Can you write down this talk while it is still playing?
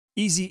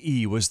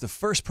Eazy-E was the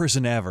first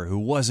person ever who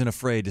wasn't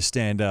afraid to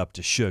stand up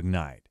to Suge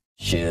Knight.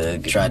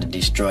 Suge tried to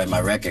destroy my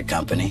record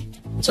company.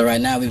 So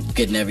right now we're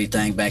getting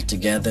everything back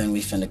together and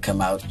we finna come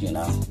out, you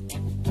know,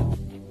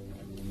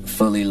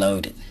 fully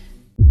loaded.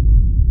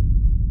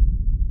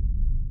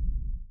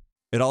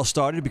 It all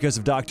started because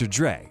of Dr.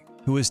 Dre,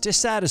 who was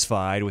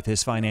dissatisfied with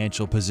his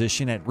financial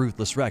position at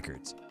Ruthless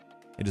Records.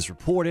 It is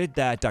reported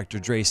that Dr.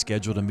 Dre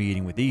scheduled a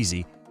meeting with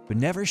Eazy, but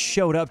never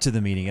showed up to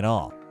the meeting at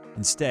all.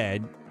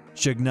 Instead,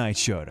 Suge Knight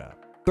showed up,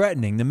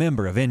 threatening the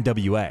member of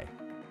NWA.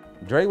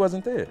 Dre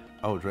wasn't there.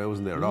 Oh, Dre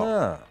wasn't there at all?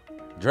 Nah.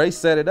 Dre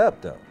set it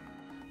up, though.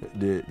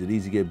 Did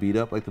Eazy get beat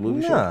up like the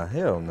movie show? Nah,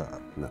 hell nah.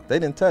 No. They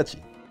didn't touch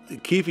him.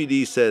 Keefy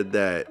D said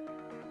that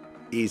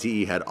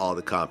Eazy-E had all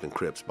the Compton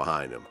Crips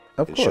behind him.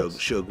 Of course.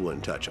 Suge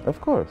wouldn't touch him. Of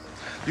course.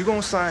 You're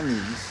gonna sign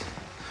these,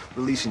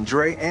 releasing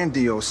Dre and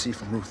DOC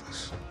from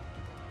Ruthless.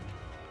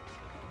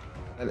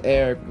 And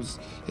Eric was,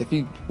 if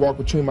he walked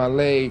between my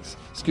legs,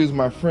 excuse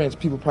my French,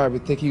 people probably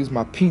would think he was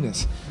my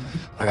penis.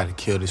 I gotta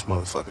kill this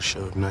motherfucker,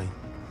 Suge Knight.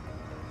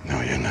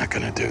 No, you're not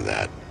gonna do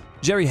that.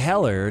 Jerry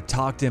Heller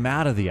talked him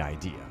out of the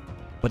idea,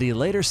 but he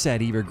later said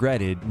he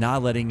regretted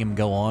not letting him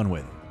go on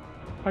with it.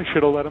 I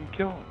should have let him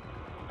kill him.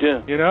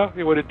 Yeah. You know,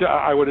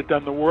 I would have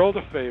done the world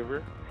a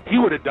favor. He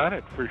would have done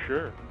it for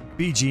sure.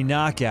 BG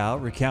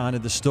Knockout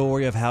recounted the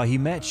story of how he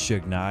met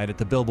Suge Knight at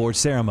the Billboard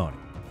ceremony.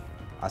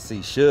 I see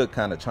Suge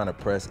kind of trying to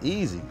press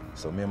Eazy.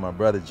 So me and my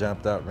brother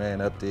jumped up,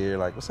 ran up there,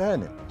 like, what's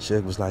happening?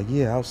 Suge was like,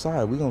 yeah,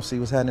 outside. We gonna see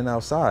what's happening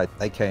outside.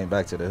 They came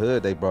back to the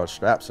hood. They brought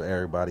straps for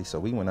everybody. So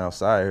we went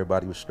outside.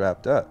 Everybody was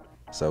strapped up.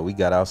 So we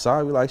got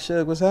outside. We like,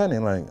 Suge, what's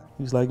happening? Like,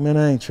 he was like, man,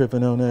 I ain't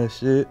tripping on that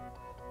shit.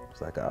 I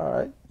was like, all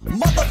right.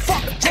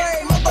 Motherfucker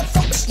Dre,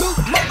 motherfucker Snoop,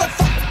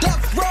 motherfucker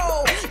Death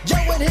Row.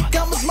 Yo, and here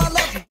comes my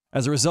love.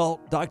 As a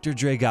result, Dr.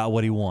 Dre got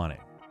what he wanted: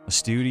 a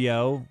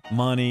studio,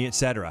 money,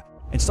 etc.,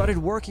 and started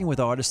working with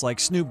artists like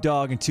Snoop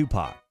Dogg and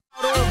Tupac.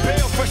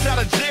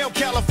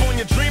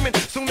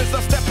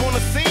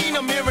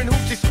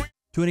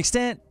 To an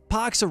extent,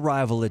 Pac's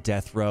arrival at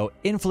Death Row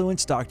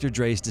influenced Dr.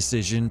 Dre's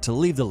decision to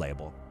leave the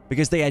label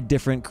because they had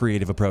different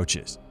creative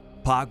approaches.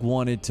 Pac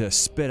wanted to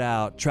spit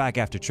out track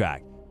after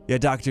track,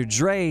 yet Dr.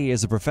 Dre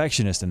is a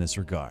perfectionist in this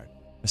regard.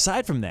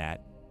 Aside from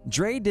that,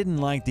 Dre didn't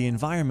like the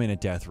environment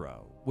at Death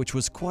Row, which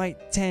was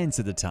quite tense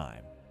at the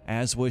time,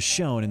 as was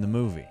shown in the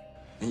movie.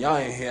 And y'all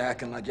ain't here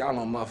acting like y'all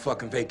on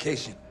motherfucking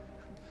vacation.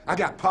 I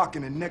got Pac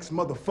in the next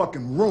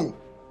motherfucking room.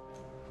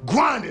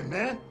 Grinding,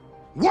 man.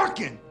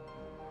 Working.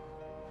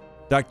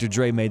 Dr.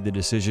 Dre made the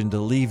decision to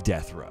leave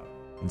Death Row,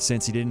 and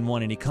since he didn't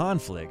want any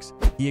conflicts,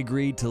 he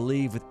agreed to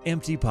leave with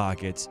empty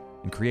pockets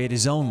and create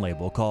his own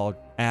label called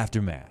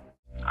Aftermath.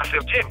 I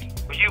said, Jimmy,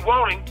 when you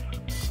want him,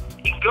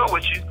 he can go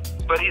with you,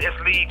 but he has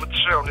to leave with the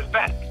shirt on his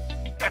back.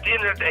 At the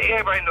end of the day,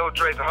 everybody knows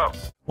Dre's a hump.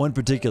 One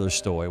particular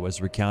story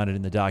was recounted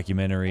in the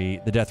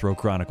documentary The Death Row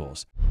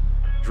Chronicles.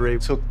 Dre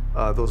took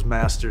those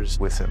masters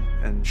with him,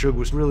 and Suge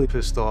was really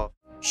pissed off.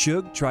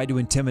 Suge tried to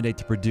intimidate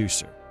the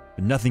producer,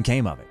 but nothing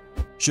came of it.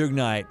 Suge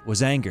Knight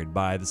was angered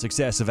by the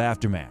success of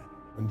Aftermath.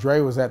 When Dre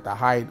was at the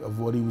height of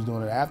what he was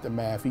doing at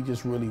Aftermath, he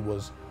just really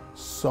was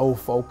so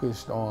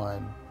focused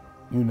on,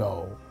 you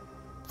know,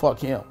 fuck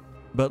him.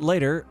 But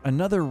later,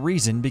 another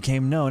reason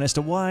became known as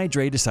to why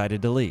Dre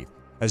decided to leave.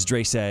 As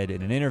Dre said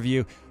in an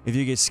interview, if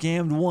you get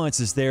scammed once,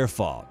 it's their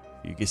fault.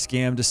 If you get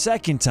scammed a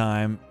second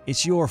time,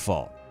 it's your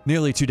fault.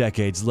 Nearly 2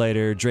 decades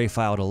later, Dre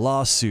filed a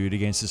lawsuit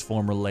against his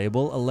former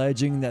label,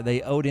 alleging that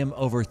they owed him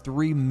over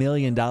 $3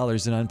 million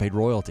in unpaid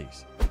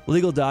royalties.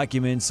 Legal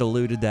documents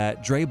alluded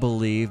that Dre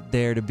believed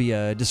there to be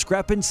a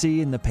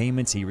discrepancy in the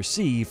payments he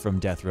received from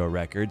Death Row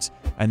Records,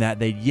 and that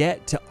they'd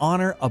yet to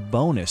honor a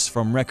bonus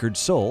from records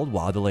sold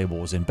while the label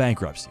was in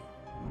bankruptcy.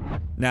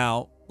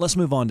 Now, let's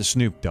move on to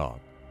Snoop Dogg.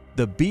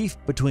 The beef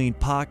between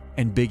Pac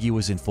and Biggie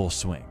was in full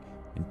swing,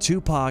 and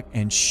Tupac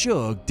and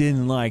Suge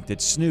didn't like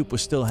that Snoop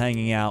was still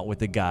hanging out with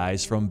the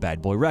guys from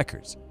Bad Boy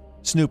Records.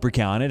 Snoop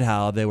recounted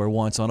how they were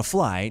once on a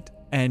flight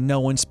and no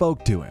one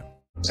spoke to him.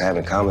 I was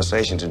having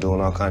conversations and doing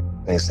all kinds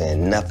of things,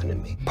 saying nothing to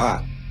me.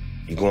 Pac,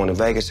 you going to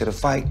Vegas to the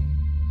fight?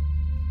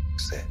 I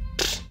said,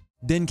 pfft.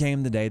 Then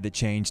came the day that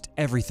changed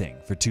everything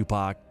for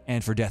Tupac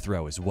and for Death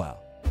Row as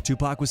well.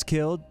 Tupac was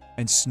killed,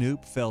 and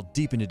Snoop fell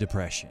deep into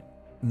depression,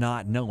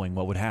 not knowing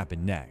what would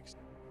happen next.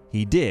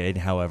 He did,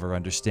 however,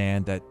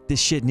 understand that this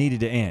shit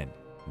needed to end,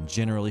 and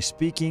generally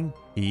speaking,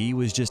 he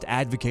was just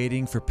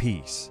advocating for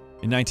peace.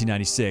 In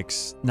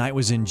 1996, Knight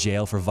was in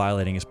jail for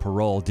violating his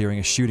parole during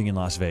a shooting in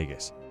Las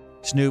Vegas.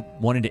 Snoop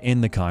wanted to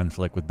end the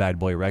conflict with Bad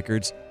Boy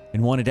Records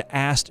and wanted to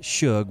ask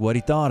Suge what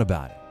he thought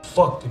about it.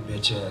 Fuck them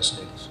bitch ass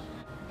niggas.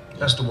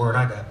 That's the word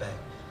I got back.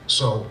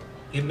 So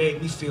it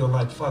made me feel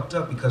like fucked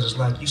up because it's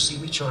like, you see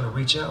me trying to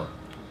reach out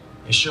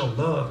and show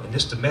love, and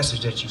this the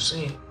message that you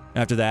send.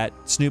 After that,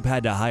 Snoop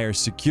had to hire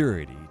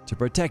security to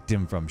protect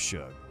him from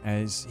Suge,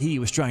 as he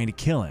was trying to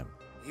kill him.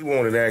 He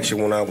wanted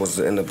action when I was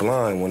in the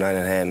blind, when I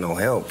didn't have no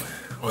help,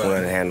 when I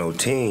didn't have no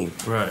team,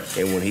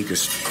 and when he could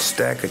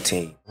stack a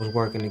team. I was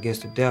working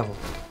against the devil,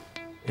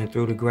 and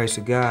through the grace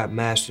of God,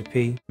 Master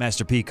P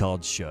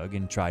called Suge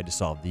and tried to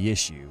solve the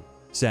issue,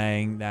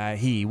 saying that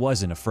he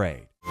wasn't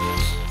afraid.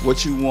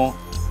 What you want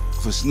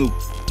for Snoop?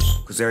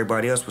 Because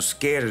everybody else was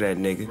scared of that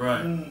nigga.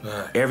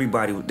 Right.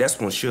 Everybody, that's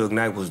when Suge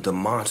Knight was the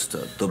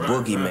monster, the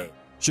boogeyman.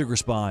 Suge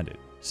responded,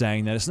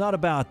 saying that it's not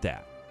about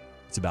that.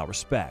 It's about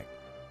respect.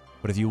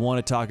 But if you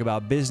want to talk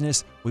about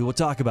business, we will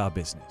talk about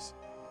business.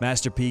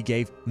 Master P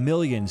gave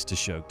millions to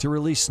Suge to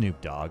release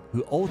Snoop Dogg,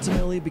 who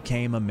ultimately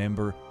became a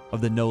member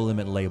of the No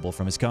Limit label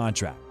from his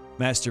contract.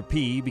 Master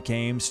P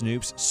became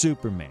Snoop's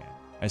Superman,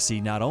 as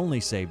he not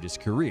only saved his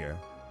career,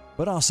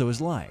 but also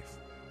his life.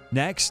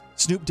 Next,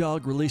 Snoop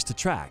Dogg released a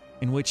track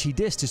in which he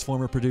dissed his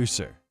former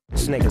producer.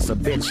 This nigga's a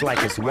bitch like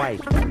his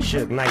wife.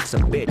 Suge Knight's a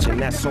bitch,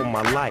 and that's on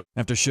my life.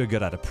 After Suge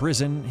got out of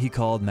prison, he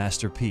called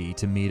Master P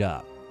to meet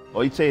up.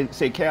 Oh, he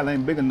say Cal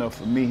ain't big enough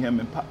for me, him,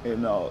 and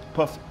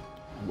Puffy.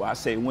 Well, I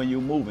say, when you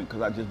moving?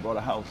 Because I just bought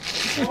a house.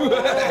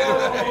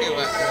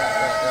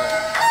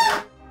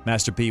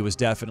 Master P was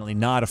definitely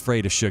not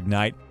afraid of Suge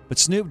Knight, but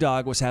Snoop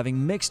Dogg was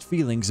having mixed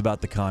feelings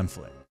about the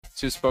conflict.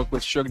 Who spoke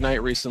with Suge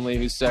Knight recently,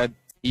 who said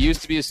he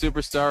used to be a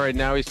superstar and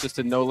now he's just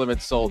a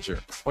no-limit soldier.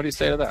 What do you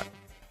say to that?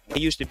 He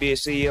used to be a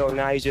CEO,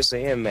 now he's just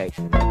an inmate.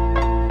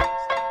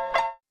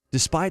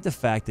 Despite the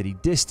fact that he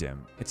dissed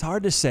him, it's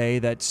hard to say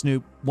that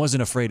Snoop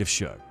wasn't afraid of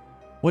Suge.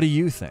 What do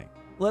you think?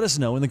 Let us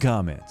know in the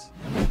comments.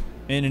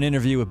 In an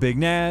interview with Big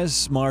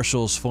Naz,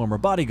 Marshall's former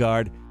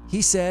bodyguard,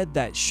 he said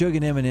that Suge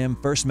and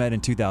Eminem first met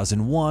in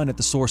 2001 at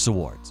the Source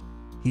Awards.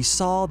 He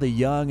saw the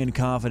young and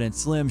confident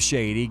Slim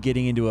Shady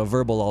getting into a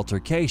verbal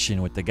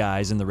altercation with the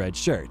guys in the red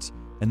shirts,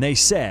 and they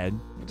said,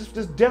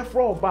 This death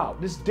row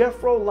about, this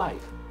death row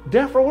life.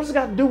 Death row, what's it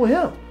got to do with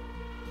him?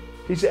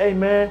 He said, hey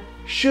man,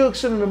 Suge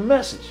sent him a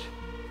message.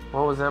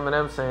 What was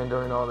Eminem saying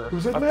during all this? He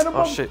was like,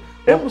 man, shit.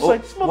 It was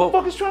like, this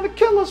motherfucker's trying to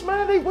kill us,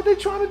 man. What they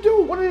trying to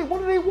do? What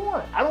do they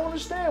want? I don't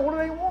understand. What do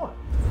they want?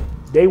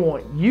 They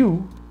want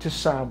you to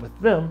sign with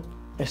them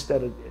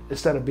instead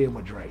of being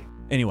with Dre.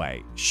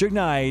 Anyway, Suge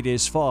Knight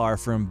is far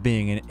from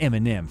being an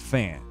Eminem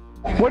fan.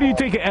 What do you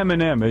think of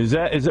Eminem? Is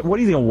that what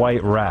do you think of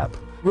white rap?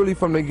 Really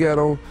from the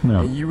ghetto,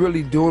 and you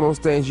really doing those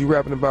things you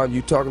rapping about,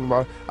 you talking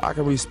about, I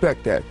can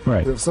respect that.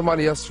 Right. If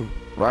somebody else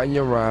writing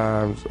your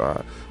rhymes,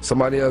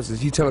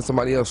 if you telling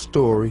somebody else's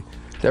story,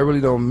 that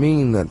really don't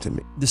mean nothing to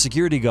me. The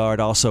security guard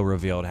also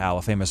revealed how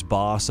a famous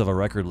boss of a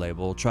record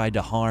label tried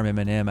to harm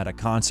Eminem at a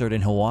concert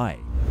in Hawaii.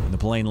 When the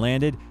plane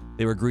landed,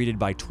 they were greeted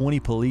by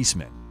 20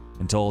 policemen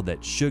and told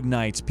that Suge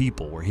Knight's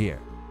people were here.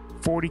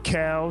 40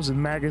 cals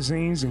and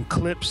magazines and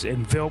clips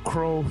and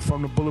Velcro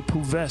from the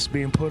bulletproof vest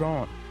being put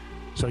on.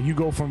 So you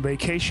go from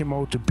vacation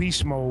mode to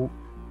beast mode.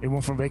 It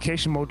went from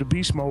vacation mode to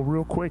beast mode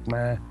real quick,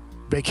 man.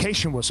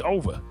 Vacation was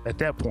over at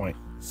that point.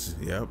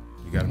 Yep,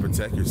 you gotta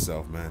protect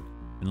yourself, man.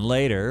 And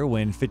later,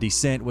 when 50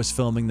 Cent was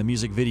filming the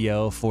music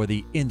video for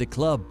the In the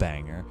Club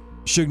banger,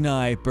 Suge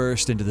Knight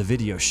burst into the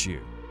video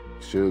shoot.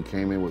 Suge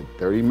came in with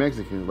 30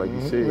 Mexicans, like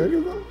you said. There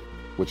you go.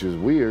 Which is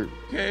weird.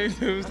 Okay,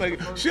 it was like,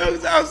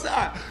 Suge's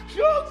outside!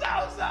 Suge's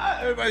outside!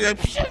 Everybody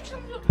like,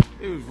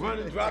 it was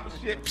running, dropping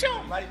shit.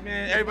 Like,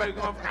 man, everybody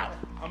going,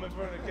 I'm in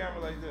front of the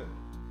camera like this.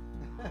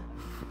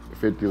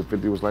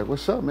 50 was like,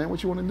 what's up, man?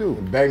 What you want to do?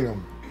 And bang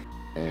him.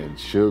 And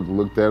Suge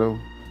looked at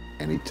him,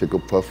 and he took a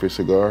puff of his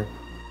cigar,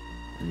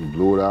 and he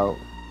blew it out,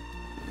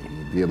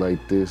 and he did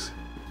like this,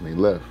 and he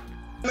left.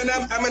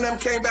 Eminem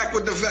came back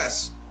with the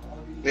vest.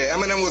 Yeah,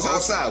 Eminem was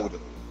outside with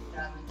it.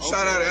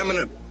 Shout out to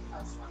Eminem.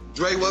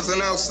 Dre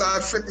wasn't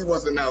outside, 50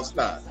 wasn't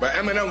outside, but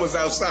Eminem was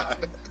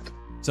outside.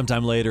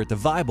 Sometime later at the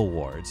Vibe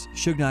Awards,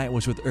 Suge Knight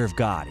was with Irv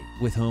Gotti,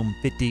 with whom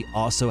 50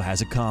 also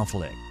has a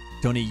conflict.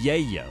 Tony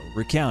Yayo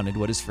recounted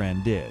what his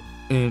friend did.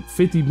 And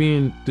 50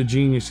 being the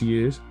genius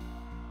he is,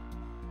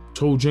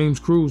 told James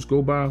Cruz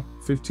go buy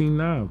 15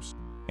 knives.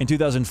 In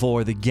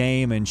 2004, The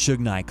Game and Suge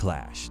Knight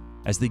clashed.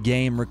 As The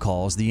Game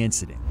recalls the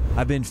incident,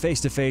 I've been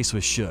face-to-face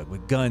with Suge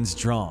with guns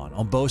drawn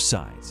on both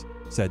sides,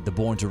 said the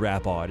Born to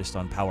Rap artist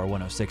on Power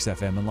 106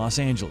 FM in Los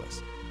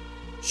Angeles.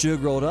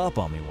 Suge rolled up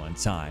on me one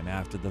time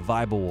after the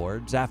Vibe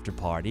Awards after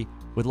party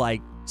with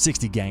like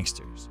 60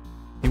 gangsters.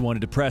 He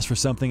wanted to press for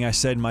something I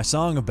said in my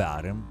song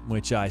about him,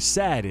 which I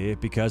said it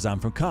because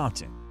I'm from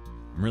Compton.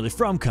 I'm really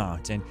from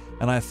Compton,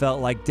 and I felt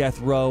like Death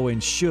Row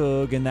and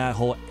Suge and that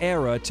whole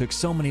era took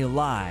so many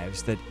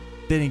lives that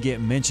didn't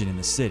get mentioned in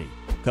the city.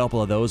 A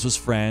couple of those was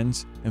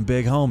friends and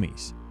big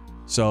homies.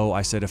 So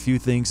I said a few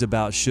things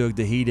about Suge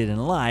that he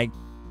didn't like,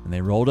 and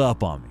they rolled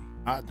up on me.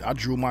 I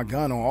drew my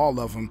gun on all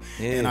of them,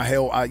 and I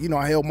held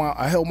my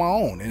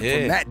own. And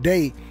from that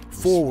day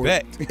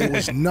forward, it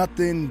was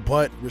nothing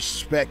but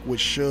respect with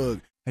Suge.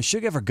 Has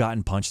Suge ever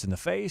gotten punched in the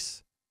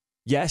face?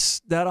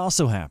 Yes, that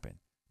also happened.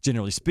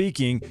 Generally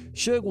speaking,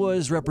 Suge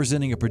was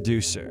representing a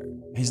producer.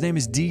 His name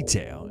is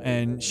Detail,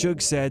 and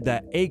Suge said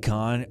that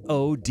Akon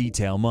owed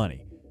Detail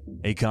money.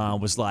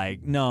 Akon was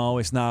like, no,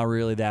 it's not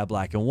really that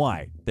black and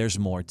white. There's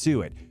more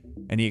to it.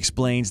 And he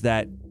explains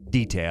that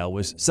Detail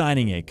was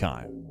signing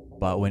Akon.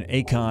 But when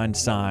Akon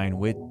signed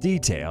with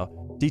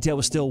Detail, Detail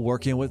was still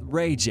working with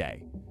Ray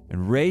J,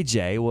 and Ray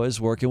J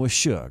was working with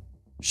Suge.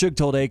 Suge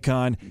told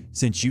Akon,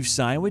 since you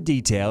signed with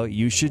Detail,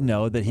 you should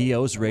know that he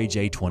owes Ray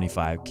J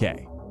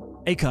 $25K.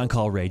 Akon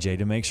called Ray J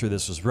to make sure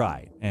this was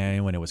right,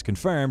 and when it was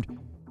confirmed,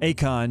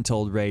 Akon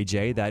told Ray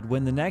J that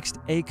when the next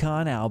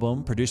Akon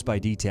album produced by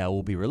Detail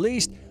will be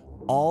released,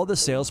 all the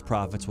sales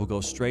profits will go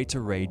straight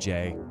to Ray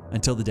J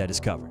until the debt is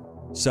covered.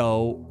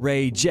 So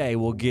Ray J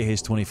will get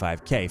his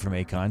 $25K from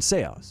Akon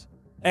sales.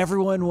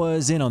 Everyone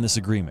was in on this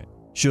agreement,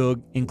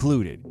 Suge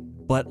included.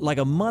 But like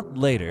a month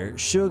later,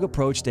 Suge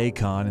approached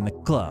Akon in the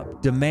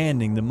club,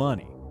 demanding the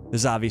money.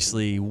 This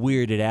obviously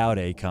weirded out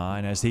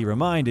Akon as he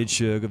reminded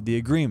Suge of the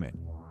agreement.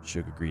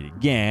 Suge agreed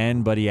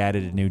again, but he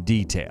added a new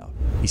detail.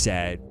 He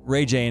said,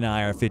 Ray J and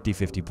I are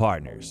 50-50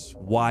 partners.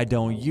 Why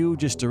don't you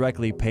just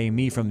directly pay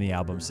me from the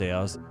album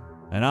sales,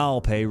 and I'll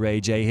pay Ray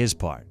J his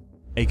part?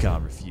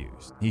 Akon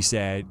refused. He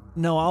said,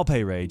 no, I'll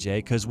pay Ray J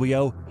because we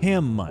owe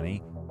him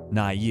money,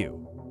 not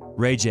you.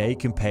 Ray J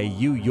can pay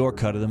you your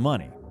cut of the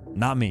money,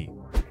 not me.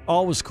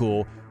 All was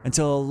cool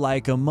until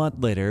like a month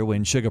later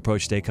when Suge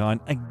approached Akon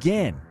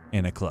again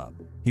in a club.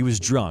 He was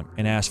drunk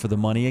and asked for the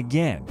money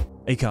again.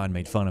 Akon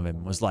made fun of him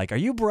and was like, are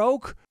you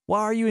broke?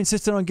 Why are you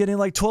insisting on getting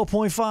like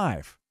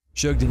 12.5?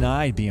 Suge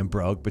denied being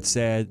broke but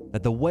said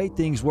that the way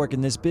things work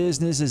in this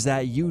business is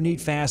that you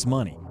need fast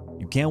money.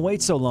 You can't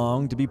wait so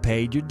long to be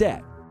paid your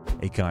debt.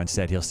 Akon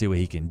said he'll see what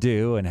he can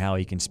do and how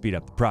he can speed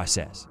up the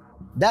process.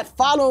 That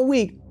following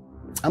week,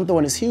 I'm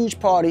throwing this huge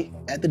party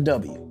at the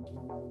W.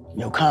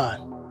 Yo,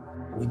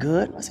 Con, we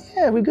good? I said,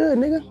 yeah, we good,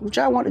 nigga. What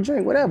y'all want to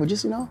drink, whatever,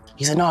 just, you know.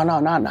 He said, no,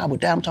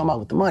 with that, I'm talking about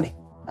with the money.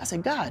 I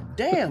said, God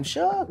damn,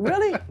 Suge,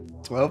 really?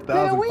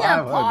 12,500. Nigga, we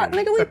at party,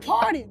 nigga, we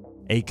party.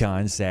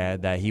 Akon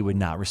said that he would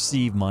not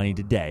receive money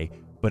today,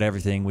 but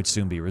everything would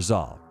soon be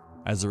resolved.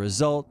 As a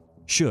result,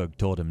 Suge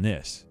told him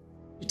this.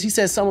 He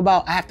said something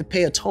about I have to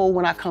pay a toll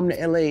when I come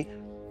to LA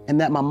and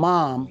that my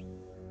mom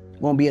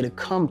won't be able to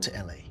come to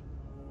LA.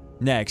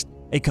 Next,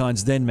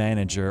 Akon's then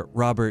manager,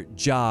 Robert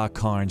Ja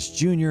Carnes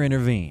Jr.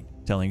 intervened,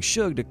 telling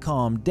Suge to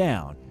calm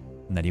down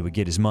and that he would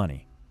get his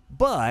money.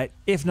 But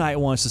if Knight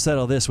wants to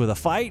settle this with a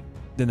fight,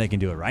 then they can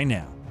do it right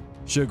now.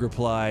 Suge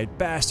replied,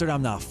 bastard,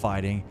 I'm not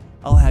fighting.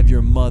 I'll have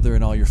your mother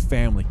and all your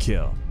family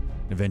killed.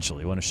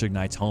 Eventually, one of Suge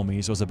Knight's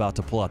homies was about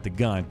to pull out the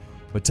gun,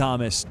 but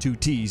Thomas 2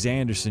 T's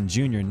Anderson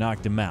Jr.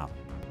 knocked him out.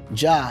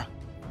 Ja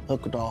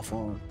hooked off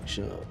on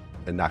Suge.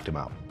 And knocked him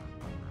out.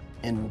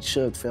 And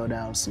Suge fell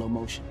down in slow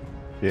motion.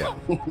 Yeah.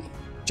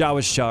 Ja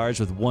was charged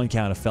with 1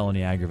 count of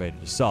felony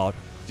aggravated assault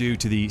due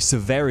to the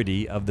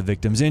severity of the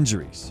victim's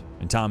injuries,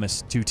 and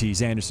Thomas 2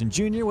 T's Anderson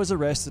Jr. was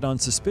arrested on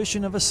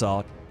suspicion of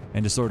assault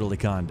and disorderly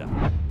conduct.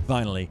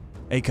 Finally,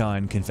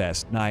 Akon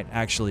confessed Knight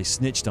actually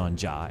snitched on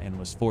Ja and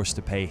was forced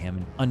to pay him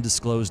an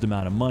undisclosed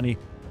amount of money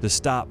to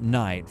stop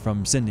Knight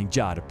from sending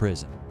Ja to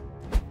prison.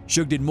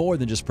 Suge did more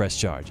than just press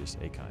charges,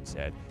 Akon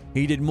said.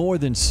 He did more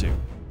than sue.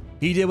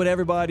 He did what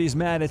everybody's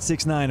mad at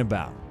 6ix9ine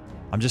about.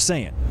 I'm just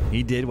saying,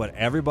 he did what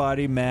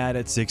everybody mad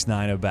at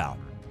 6ix9ine about.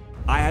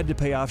 I had to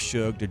pay off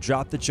Suge to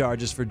drop the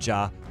charges for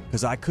Ja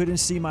because I couldn't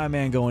see my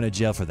man going to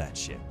jail for that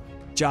shit.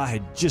 Ja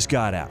had just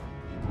got out.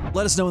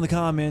 Let us know in the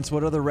comments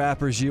what other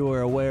rappers you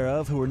are aware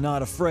of who are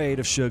not afraid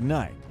of Suge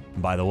Knight.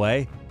 And by the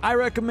way, I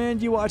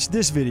recommend you watch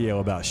this video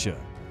about Suge.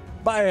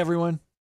 Bye everyone.